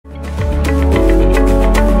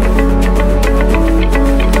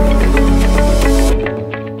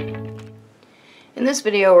this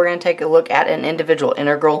video we're going to take a look at an individual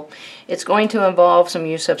integral. It's going to involve some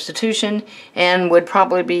u-substitution and would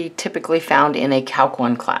probably be typically found in a Calc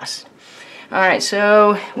 1 class. Alright,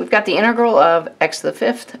 so we've got the integral of x to the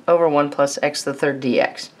fifth over 1 plus x to the third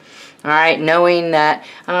dx. Alright, knowing that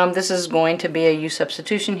this is going to be a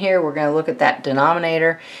u-substitution here, we're going to look at that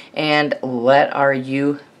denominator and let our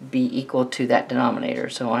u be equal to that denominator.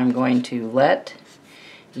 So I'm going to let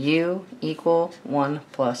u equal 1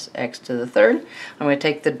 plus x to the third. I'm going to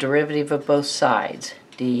take the derivative of both sides.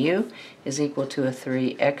 Du is equal to a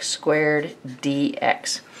 3x squared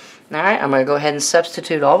dx. Alright, I'm going to go ahead and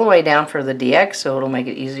substitute all the way down for the dx, so it'll make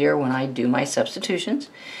it easier when I do my substitutions.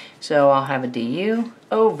 So I'll have a du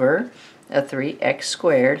over a 3x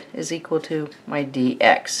squared is equal to my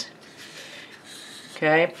dx.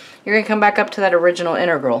 Okay, you're going to come back up to that original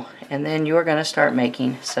integral, and then you're going to start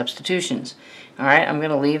making substitutions. Alright, I'm going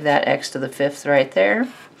to leave that x to the fifth right there.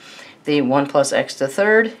 The 1 plus x to the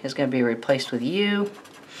third is going to be replaced with u.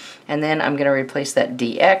 And then I'm going to replace that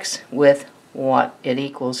dx with what it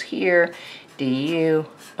equals here, du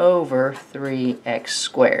over 3x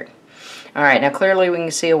squared. Alright, now clearly we can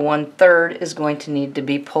see a 1/3 is going to need to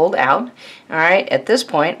be pulled out. Alright, at this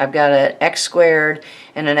point I've got an x squared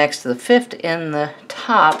and an x to the fifth in the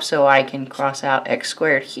top, so I can cross out x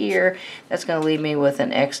squared here. That's going to leave me with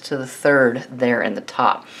an x to the third there in the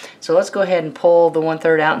top. So let's go ahead and pull the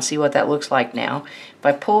 1/3 out and see what that looks like now. If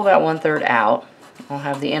I pull that 1/3 out, I'll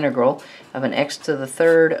have the integral of an x to the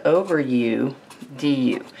third over u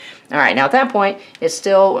du. Alright, now at that point, it's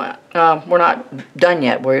still, we're not done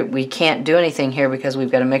yet. We can't do anything here because we've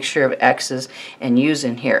got a mixture of x's and u's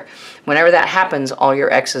in here. Whenever that happens, all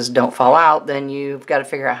your x's don't fall out, then you've got to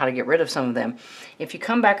figure out how to get rid of some of them. If you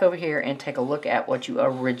come back over here and take a look at what you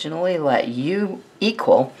originally let u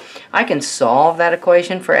equal, I can solve that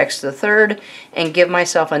equation for x to the third and give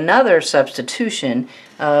myself another substitution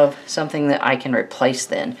of something that I can replace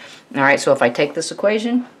then. Alright, so if I take this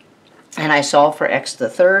equation and I solve for x to the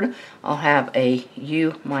third, I'll have a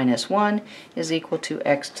u minus 1 is equal to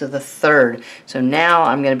x to the third. So now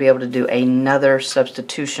I'm going to be able to do another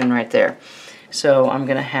substitution right there. So I'm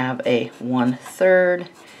going to have a 1/3,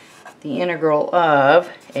 the integral of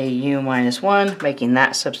a u minus 1, making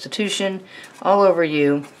that substitution, all over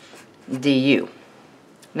u du.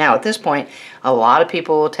 Now at this point, a lot of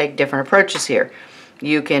people will take different approaches here.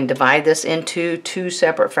 You can divide this into two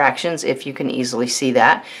separate fractions if you can easily see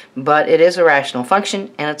that, but it is a rational function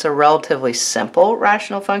and it's a relatively simple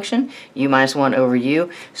rational function, u minus 1 over u,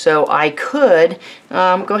 so I could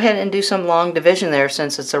go ahead and do some long division there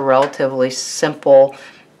since it's a relatively simple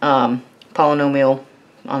polynomial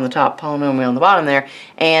on the top, polynomial on the bottom there,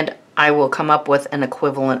 and I will come up with an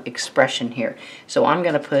equivalent expression here. So I'm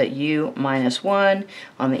going to put u minus 1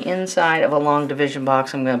 on the inside of a long division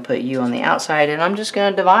box. I'm going to put u on the outside, and I'm just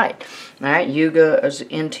going to divide. Alright, u goes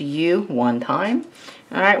into u one time.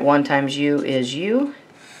 Alright, 1 times u is u.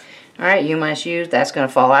 Alright, u minus u, that's going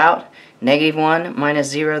to fall out. Negative 1 minus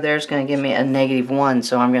 0 there is going to give me a negative 1,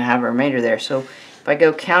 so I'm going to have a remainder there. So if I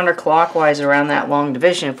go counterclockwise around that long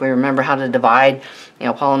division, if we remember how to divide,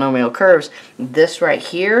 polynomial curves, this right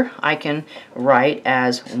here I can write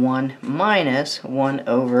as 1 minus 1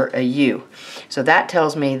 over a u. So that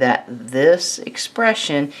tells me that this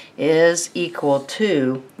expression is equal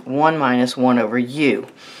to 1 minus 1 over u.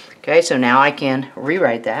 Okay, so now I can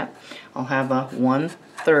rewrite that. I'll have a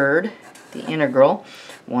 1/3, the integral,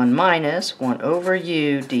 1 minus 1 over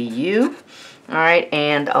u du. Alright,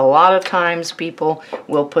 and a lot of times people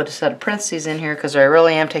will put a set of parentheses in here because I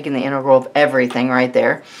really am taking the integral of everything right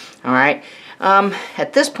there. Alright,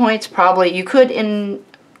 at this point, it's probably, you could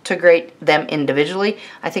integrate them individually.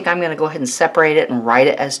 I think I'm going to go ahead and separate it and write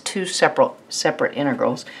it as two separate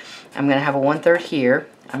integrals. I'm going to have a 1/3 here.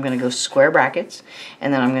 I'm going to go square brackets,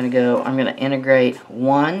 and then I'm going to integrate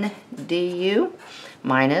 1 du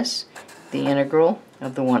minus the integral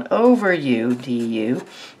of the 1 over u du.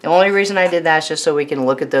 The only reason I did that is just so we can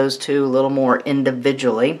look at those two a little more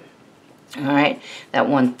individually. Alright, that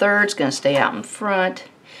 1/3 is going to stay out in front.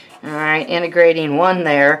 Alright, integrating 1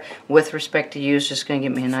 there with respect to u is just going to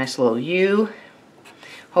give me a nice little u.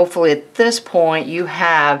 Hopefully at this point you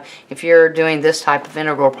have, if you're doing this type of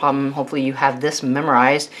integral problem, hopefully you have this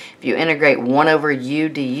memorized. If you integrate 1 over u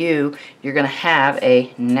du, you're going to have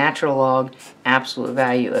a natural log absolute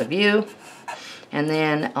value of u. And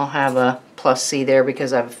then I'll have a plus c there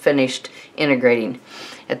because I've finished integrating.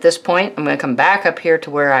 At this point, I'm going to come back up here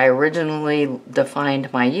to where I originally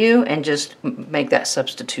defined my u and just make that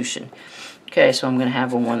substitution. Okay, so I'm going to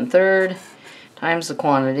have a 1/3 times the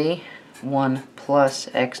quantity, 1 plus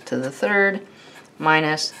x to the third,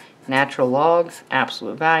 minus natural log,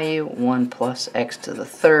 absolute value, 1 plus x to the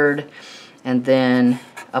third, and then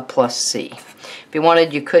a plus c. If you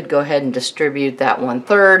wanted, you could go ahead and distribute that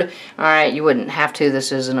 1/3. Alright, you wouldn't have to.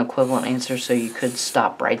 This is an equivalent answer, so you could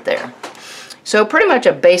stop right there. So pretty much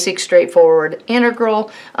a basic, straightforward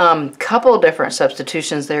integral. Couple different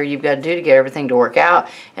substitutions there you've got to do to get everything to work out,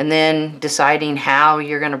 and then deciding how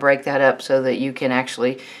you're going to break that up so that you can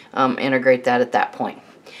actually integrate that at that point.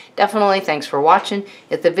 Definitely, thanks for watching.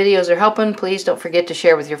 If the videos are helping, please don't forget to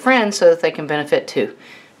share with your friends so that they can benefit too.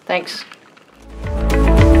 Thanks.